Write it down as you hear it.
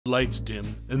Lights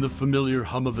dim, and the familiar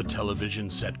hum of a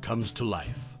television set comes to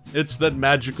life. It's that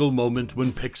magical moment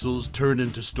when pixels turn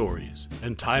into stories,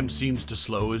 and time seems to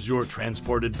slow as you're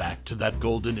transported back to that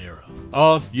golden era.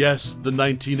 Ah, yes, the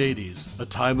 1980s, a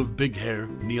time of big hair,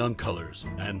 neon colors,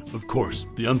 and, of course,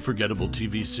 the unforgettable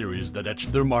TV series that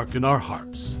etched their mark in our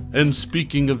hearts. And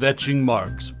speaking of etching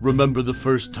marks, remember the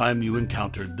first time you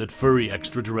encountered that furry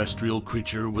extraterrestrial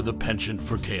creature with a penchant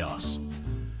for chaos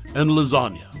and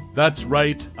lasagna. That's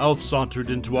right, ALF sauntered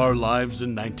into our lives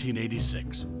in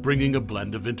 1986, bringing a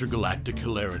blend of intergalactic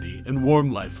hilarity and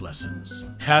warm life lessons.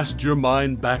 Cast your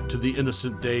mind back to the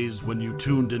innocent days when you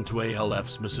tuned into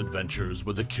ALF's misadventures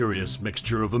with a curious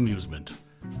mixture of amusement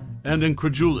and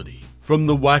incredulity. From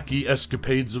the wacky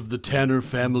escapades of the Tanner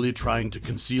family trying to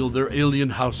conceal their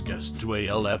alien houseguest to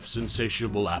ALF's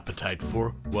insatiable appetite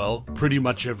for, well, pretty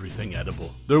much everything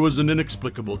edible, there was an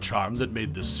inexplicable charm that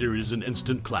made this series an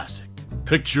instant classic.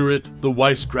 Picture it, the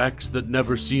wisecracks that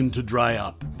never seemed to dry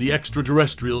up, the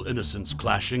extraterrestrial innocence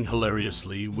clashing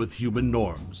hilariously with human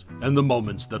norms, and the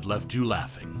moments that left you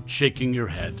laughing, shaking your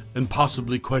head, and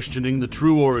possibly questioning the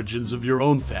true origins of your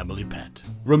own family pet.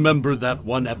 Remember that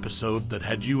one episode that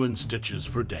had you in stitches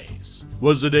for days?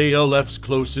 Was it ALF's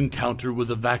close encounter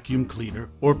with a vacuum cleaner,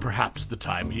 or perhaps the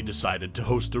time he decided to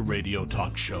host a radio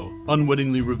talk show,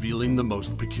 unwittingly revealing the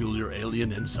most peculiar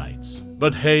alien insights?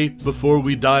 But hey, before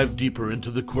we dive deeper into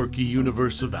the quirky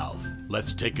universe of ALF,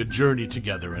 let's take a journey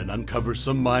together and uncover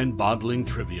some mind-boggling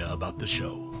trivia about the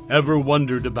show. Ever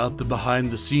wondered about the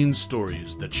behind-the-scenes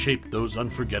stories that shaped those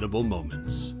unforgettable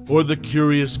moments? Or the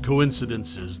curious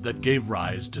coincidences that gave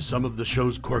rise to some of the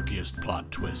show's quirkiest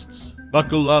plot twists?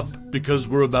 Buckle up, because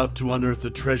we're about to unearth a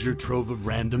treasure trove of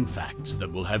random facts that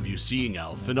will have you seeing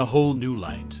ALF in a whole new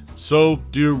light. So,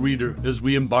 dear reader, as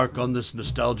we embark on this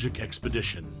nostalgic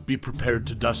expedition, be prepared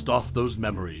to dust off those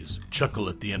memories, chuckle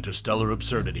at the interstellar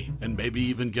absurdity, and maybe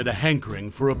even get a hankering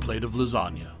for a plate of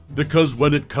lasagna. Because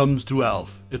when it comes to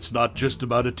ALF, it's not just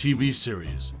about a TV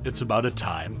series, it's about a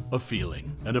time, a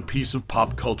feeling, and a piece of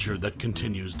pop culture that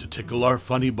continues to tickle our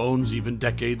funny bones even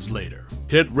decades later.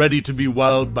 Get ready to be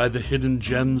wowed by the hidden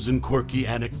gems and quirky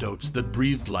anecdotes that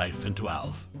breathed life into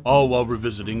ALF, all while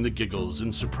revisiting the giggles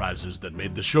and surprises that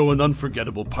made the show an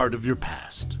unforgettable part of your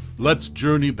past. Let's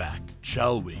journey back,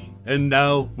 shall we? And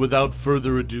now, without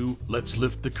further ado, let's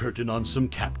lift the curtain on some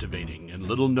captivating and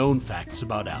little-known facts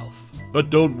about ALF. But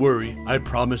don't worry, I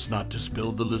promise not to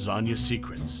spill the lasagna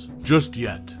secrets just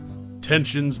yet.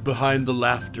 Tensions behind the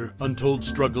laughter, untold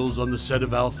struggles on the set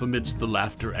of ALF amidst the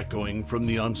laughter echoing from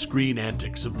the on-screen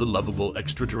antics of the lovable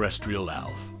extraterrestrial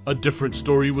ALF. A different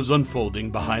story was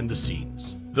unfolding behind the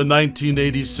scenes. The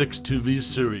 1986 TV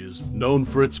series, known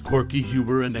for its quirky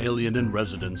humor and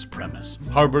alien-in-residence premise,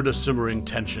 harbored a simmering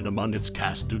tension among its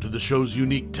cast due to the show's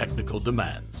unique technical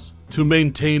demands. To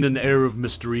maintain an air of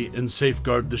mystery and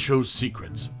safeguard the show's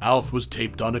secrets, ALF was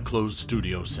taped on a closed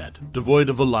studio set, devoid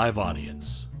of a live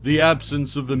audience. The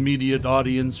absence of immediate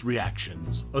audience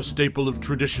reactions, a staple of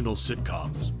traditional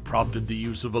sitcoms, prompted the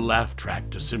use of a laugh track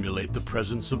to simulate the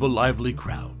presence of a lively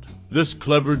crowd. This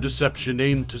clever deception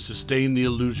aimed to sustain the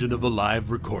illusion of a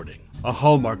live recording, a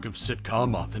hallmark of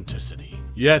sitcom authenticity.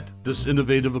 Yet, this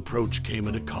innovative approach came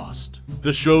at a cost.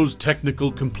 The show's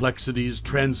technical complexities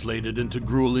translated into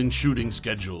grueling shooting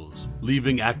schedules,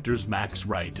 leaving actors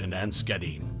Wright and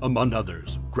Schedeen, among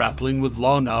others, grappling with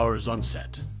long hours on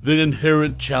set. The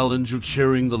inherent challenge of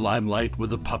sharing the limelight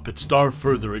with a puppet star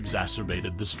further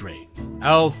exacerbated the strain.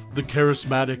 ALF, the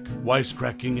charismatic,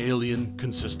 wisecracking alien,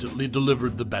 consistently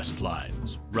delivered the best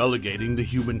lines, relegating the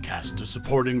human cast to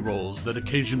supporting roles that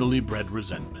occasionally bred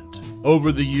resentment.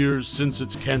 Over the years since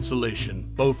its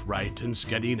cancellation, both Wright and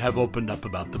Schedeen have opened up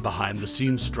about the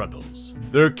behind-the-scenes struggles.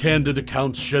 Their candid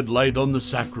accounts shed light on the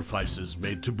sacrifices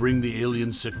made to bring the alien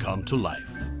sitcom to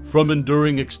life. From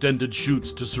enduring extended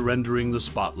shoots to surrendering the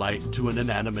spotlight to an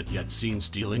inanimate yet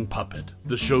scene-stealing puppet,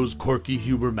 the show's quirky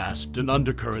humor masked an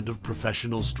undercurrent of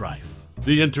professional strife.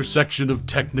 The intersection of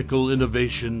technical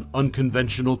innovation,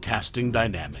 unconventional casting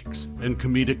dynamics, and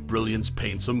comedic brilliance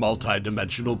paints a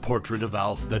multi-dimensional portrait of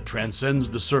ALF that transcends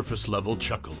the surface-level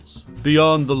chuckles.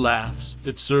 Beyond the laughs,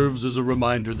 it serves as a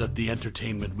reminder that the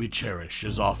entertainment we cherish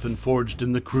is often forged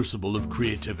in the crucible of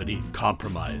creativity,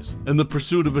 compromise, and the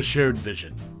pursuit of a shared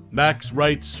vision.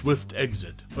 Wright's swift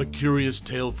exit, a curious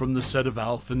tale from the set of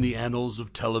ALF in the annals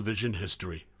of television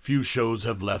history. Few shows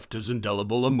have left as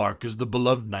indelible a mark as the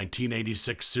beloved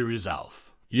 1986 series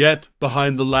ALF. Yet,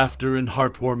 behind the laughter and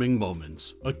heartwarming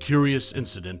moments, a curious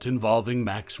incident involving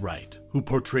Wright, who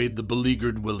portrayed the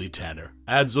beleaguered Willie Tanner,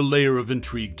 adds a layer of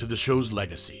intrigue to the show's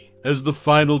legacy. As the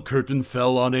final curtain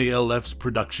fell on ALF's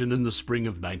production in the spring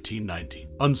of 1990,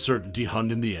 uncertainty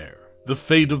hung in the air. The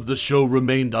fate of the show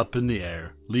remained up in the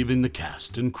air, leaving the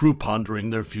cast and crew pondering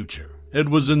their future. It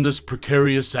was in this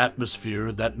precarious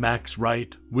atmosphere that Max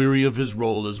Wright, weary of his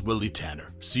role as Willie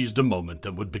Tanner, seized a moment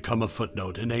that would become a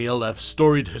footnote in ALF's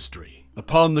storied history.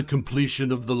 Upon the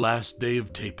completion of the last day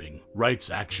of taping,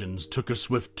 Wright's actions took a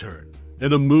swift turn.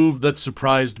 In a move that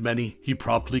surprised many, he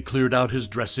promptly cleared out his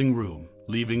dressing room,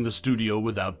 leaving the studio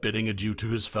without bidding adieu to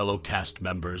his fellow cast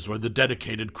members or the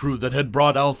dedicated crew that had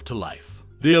brought ALF to life.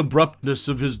 The abruptness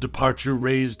of his departure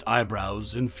raised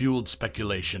eyebrows and fueled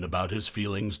speculation about his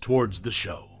feelings towards the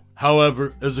show.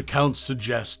 However, as accounts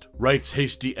suggest, Wright's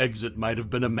hasty exit might have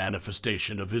been a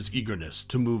manifestation of his eagerness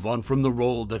to move on from the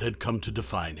role that had come to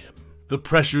define him. The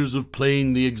pressures of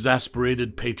playing the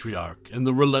exasperated patriarch and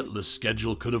the relentless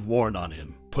schedule could have worn on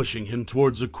him, pushing him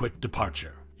towards a quick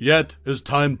departure. Yet, as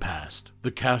time passed,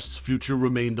 the cast's future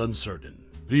remained uncertain.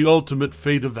 The ultimate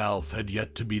fate of ALF had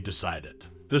yet to be decided.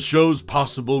 The show's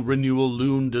possible renewal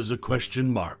loomed as a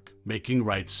question mark, making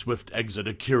Wright's swift exit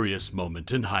a curious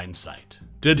moment in hindsight.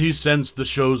 Did he sense the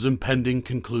show's impending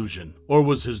conclusion, or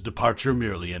was his departure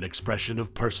merely an expression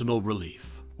of personal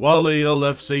relief? While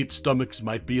ALF's 8 stomachs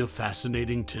might be a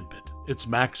fascinating tidbit, it's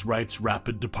Max Wright's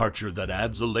rapid departure that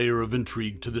adds a layer of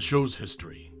intrigue to the show's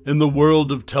history. In the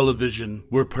world of television,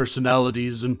 where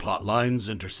personalities and plot lines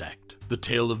intersect, the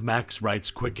tale of Max Wright's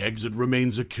quick exit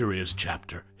remains a curious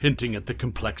chapter, hinting at the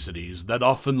complexities that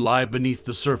often lie beneath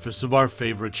the surface of our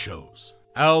favorite shows.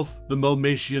 ALF, the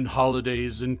Melmacian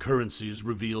holidays and currencies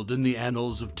revealed in the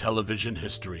annals of television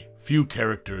history. Few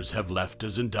characters have left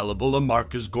as indelible a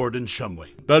mark as Gordon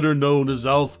Shumway, better known as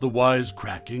ALF the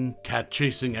wise-cracking,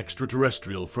 cat-chasing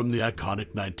extraterrestrial from the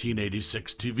iconic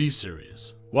 1986 TV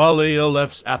series. While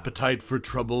ALF's appetite for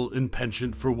trouble and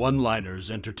penchant for one-liners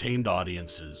entertained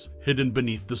audiences, hidden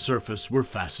beneath the surface were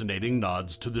fascinating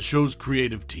nods to the show's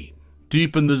creative team.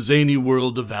 Deep in the zany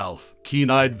world of ALF,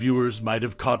 keen-eyed viewers might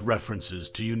have caught references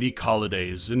to unique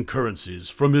holidays and currencies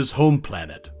from his home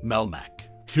planet, Melmac.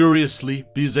 Curiously,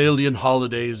 these alien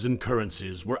holidays and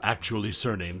currencies were actually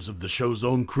surnames of the show's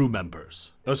own crew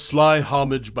members. A sly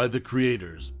homage by the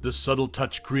creators, this subtle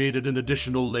touch created an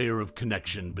additional layer of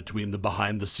connection between the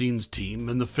behind-the-scenes team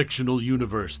and the fictional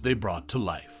universe they brought to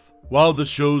life. While the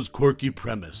show's quirky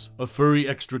premise, a furry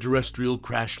extraterrestrial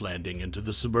crash landing into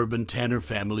the suburban Tanner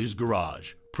family's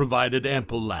garage, provided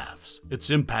ample laughs, its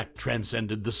impact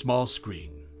transcended the small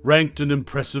screen. Ranked an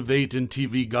impressive 8 in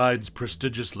TV Guide's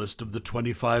prestigious list of the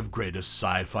 25 greatest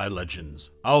sci-fi legends,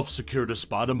 ALF secured a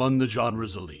spot among the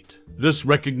genre's elite. This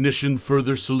recognition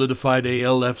further solidified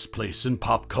ALF's place in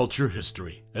pop culture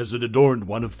history, as it adorned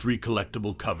one of 3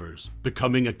 collectible covers,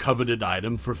 becoming a coveted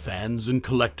item for fans and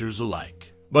collectors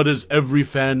alike. But as every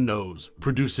fan knows,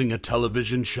 producing a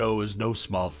television show is no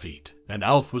small feat, and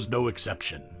ALF was no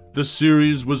exception. The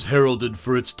series was heralded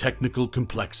for its technical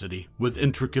complexity, with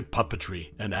intricate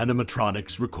puppetry and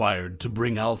animatronics required to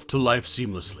bring ALF to life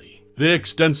seamlessly. The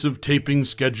extensive taping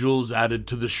schedules added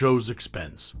to the show's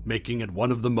expense, making it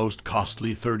one of the most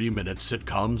costly 30-minute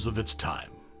sitcoms of its time.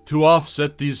 To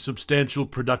offset these substantial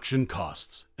production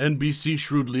costs, NBC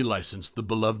shrewdly licensed the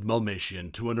beloved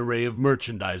Melmacian to an array of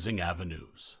merchandising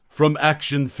avenues. From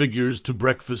action figures to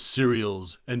breakfast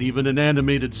cereals, and even an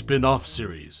animated spin-off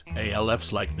series,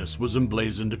 ALF's likeness was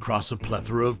emblazoned across a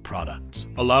plethora of products,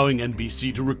 allowing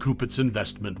NBC to recoup its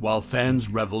investment while fans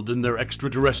reveled in their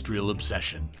extraterrestrial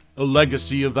obsession. A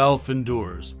legacy of ALF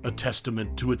endures, a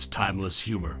testament to its timeless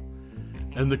humor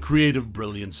and the creative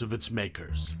brilliance of its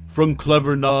makers. From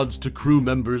clever nods to crew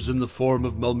members in the form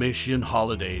of Melmacian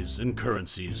holidays and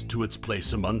currencies to its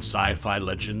place among sci-fi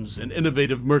legends and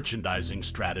innovative merchandising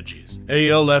strategies,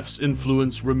 ALF's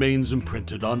influence remains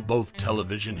imprinted on both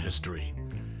television history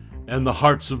and the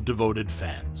hearts of devoted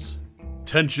fans.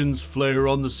 Tensions flare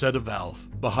on the set of ALF,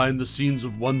 behind the scenes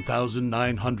of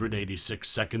 1986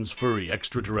 Seconds furry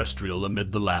extraterrestrial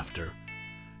amid the laughter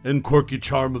and quirky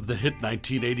charm of the hit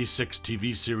 1986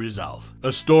 TV series ALF.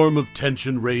 A storm of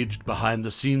tension raged behind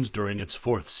the scenes during its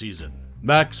 4th season.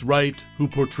 Max Wright, who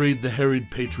portrayed the harried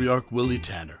patriarch Willie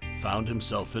Tanner, found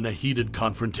himself in a heated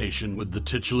confrontation with the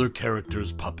titular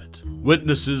character's puppet.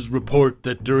 Witnesses report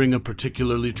that during a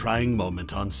particularly trying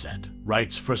moment on set,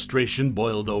 Wright's frustration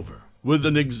boiled over. With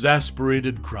an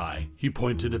exasperated cry, he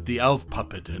pointed at the ALF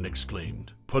puppet and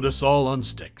exclaimed, "Put us all on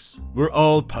sticks. We're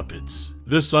all puppets."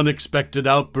 This unexpected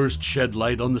outburst shed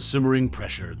light on the simmering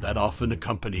pressure that often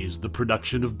accompanies the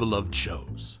production of beloved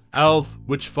shows. ALF,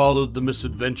 which followed the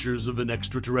misadventures of an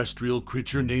extraterrestrial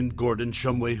creature named Gordon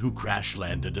Shumway who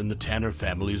crash-landed in the Tanner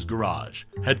family's garage,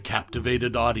 had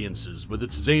captivated audiences with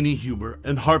its zany humor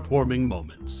and heartwarming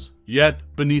moments. Yet,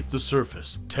 beneath the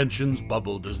surface, tensions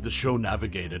bubbled as the show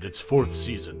navigated its 4th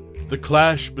season. The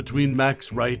clash between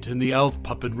Max Wright and the ALF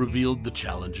puppet revealed the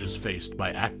challenges faced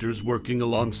by actors working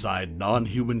alongside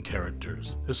non-human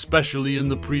characters, especially in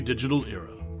the pre-digital era.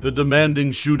 The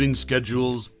demanding shooting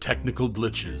schedules, technical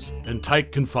glitches, and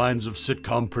tight confines of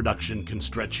sitcom production can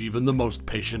stretch even the most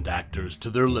patient actors to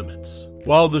their limits.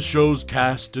 While the show's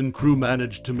cast and crew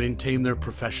managed to maintain their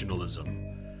professionalism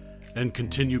and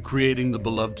continue creating the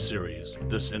beloved series,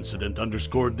 this incident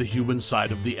underscored the human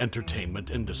side of the entertainment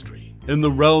industry. In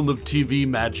the realm of TV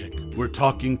magic, where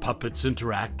talking puppets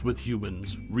interact with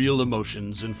humans, real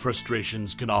emotions and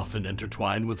frustrations can often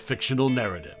intertwine with fictional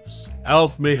narratives.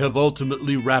 ALF may have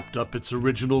ultimately wrapped up its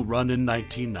original run in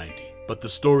 1990, but the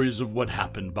stories of what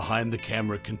happened behind the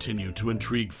camera continue to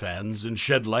intrigue fans and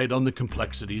shed light on the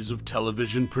complexities of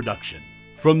television production.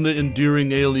 From the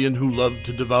endearing alien who loved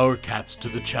to devour cats to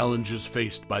the challenges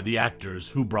faced by the actors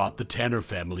who brought the Tanner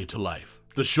family to life,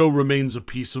 the show remains a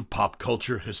piece of pop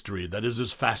culture history that is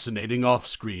as fascinating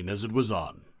off-screen as it was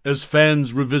on. As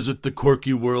fans revisit the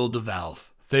quirky world of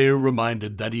ALF, they are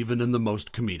reminded that even in the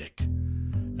most comedic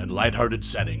and lighthearted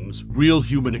settings, real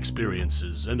human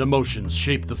experiences and emotions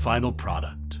shape the final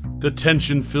product. The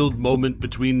tension-filled moment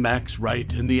between Max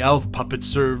Wright and the ALF puppet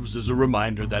serves as a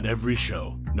reminder that every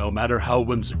show, no matter how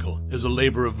whimsical, is a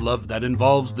labor of love that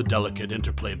involves the delicate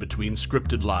interplay between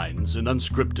scripted lines and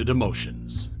unscripted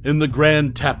emotions. In the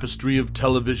grand tapestry of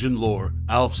television lore,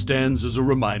 ALF stands as a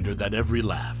reminder that every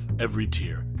laugh, every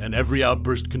tear, and every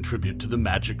outburst contribute to the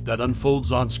magic that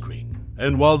unfolds on screen.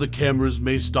 And while the cameras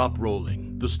may stop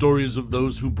rolling, the stories of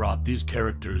those who brought these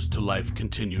characters to life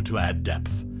continue to add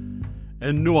depth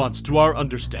and nuance to our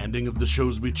understanding of the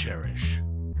shows we cherish.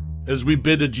 As we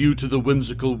bid adieu to the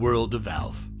whimsical world of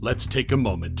ALF, let's take a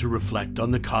moment to reflect on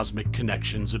the cosmic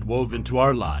connections it wove into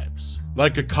our lives.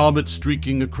 Like a comet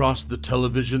streaking across the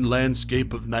television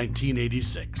landscape of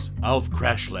 1986, ALF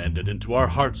crash-landed into our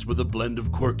hearts with a blend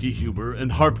of quirky humor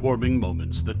and heartwarming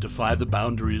moments that defy the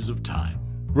boundaries of time.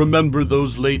 Remember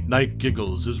those late-night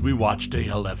giggles as we watched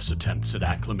ALF's attempts at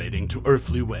acclimating to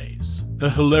earthly ways, the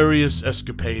hilarious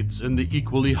escapades and the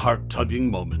equally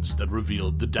heart-tugging moments that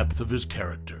revealed the depth of his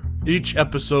character. Each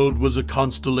episode was a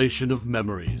constellation of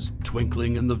memories,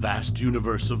 twinkling in the vast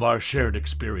universe of our shared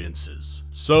experiences.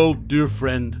 So, dear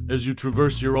friend, as you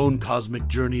traverse your own cosmic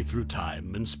journey through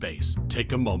time and space,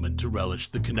 take a moment to relish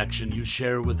the connection you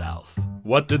share with ALF.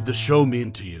 What did the show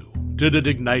mean to you? Did it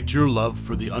ignite your love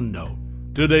for the unknown?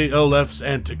 Did ALF's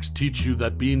antics teach you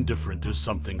that being different is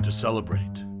something to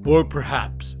celebrate? Or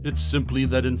perhaps it's simply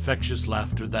that infectious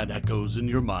laughter that echoes in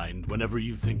your mind whenever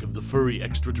you think of the furry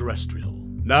extraterrestrial.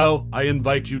 Now, I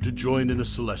invite you to join in a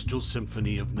celestial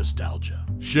symphony of nostalgia.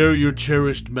 Share your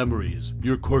cherished memories,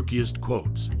 your quirkiest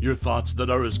quotes, your thoughts that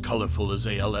are as colorful as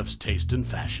ALF's taste and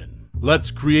fashion.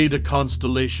 Let's create a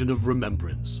constellation of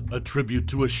remembrance, a tribute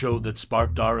to a show that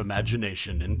sparked our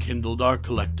imagination and kindled our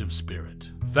collective spirit.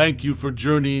 Thank you for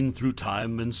journeying through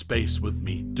time and space with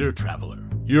me, dear traveler.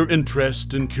 Your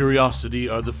interest and curiosity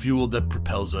are the fuel that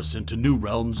propels us into new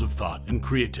realms of thought and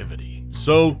creativity.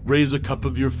 So, raise a cup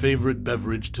of your favorite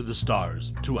beverage to the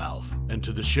stars, to ALF, and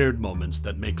to the shared moments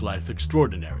that make life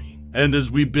extraordinary. And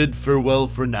as we bid farewell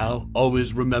for now,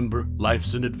 always remember,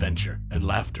 life's an adventure, and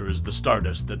laughter is the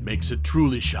stardust that makes it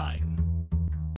truly shine.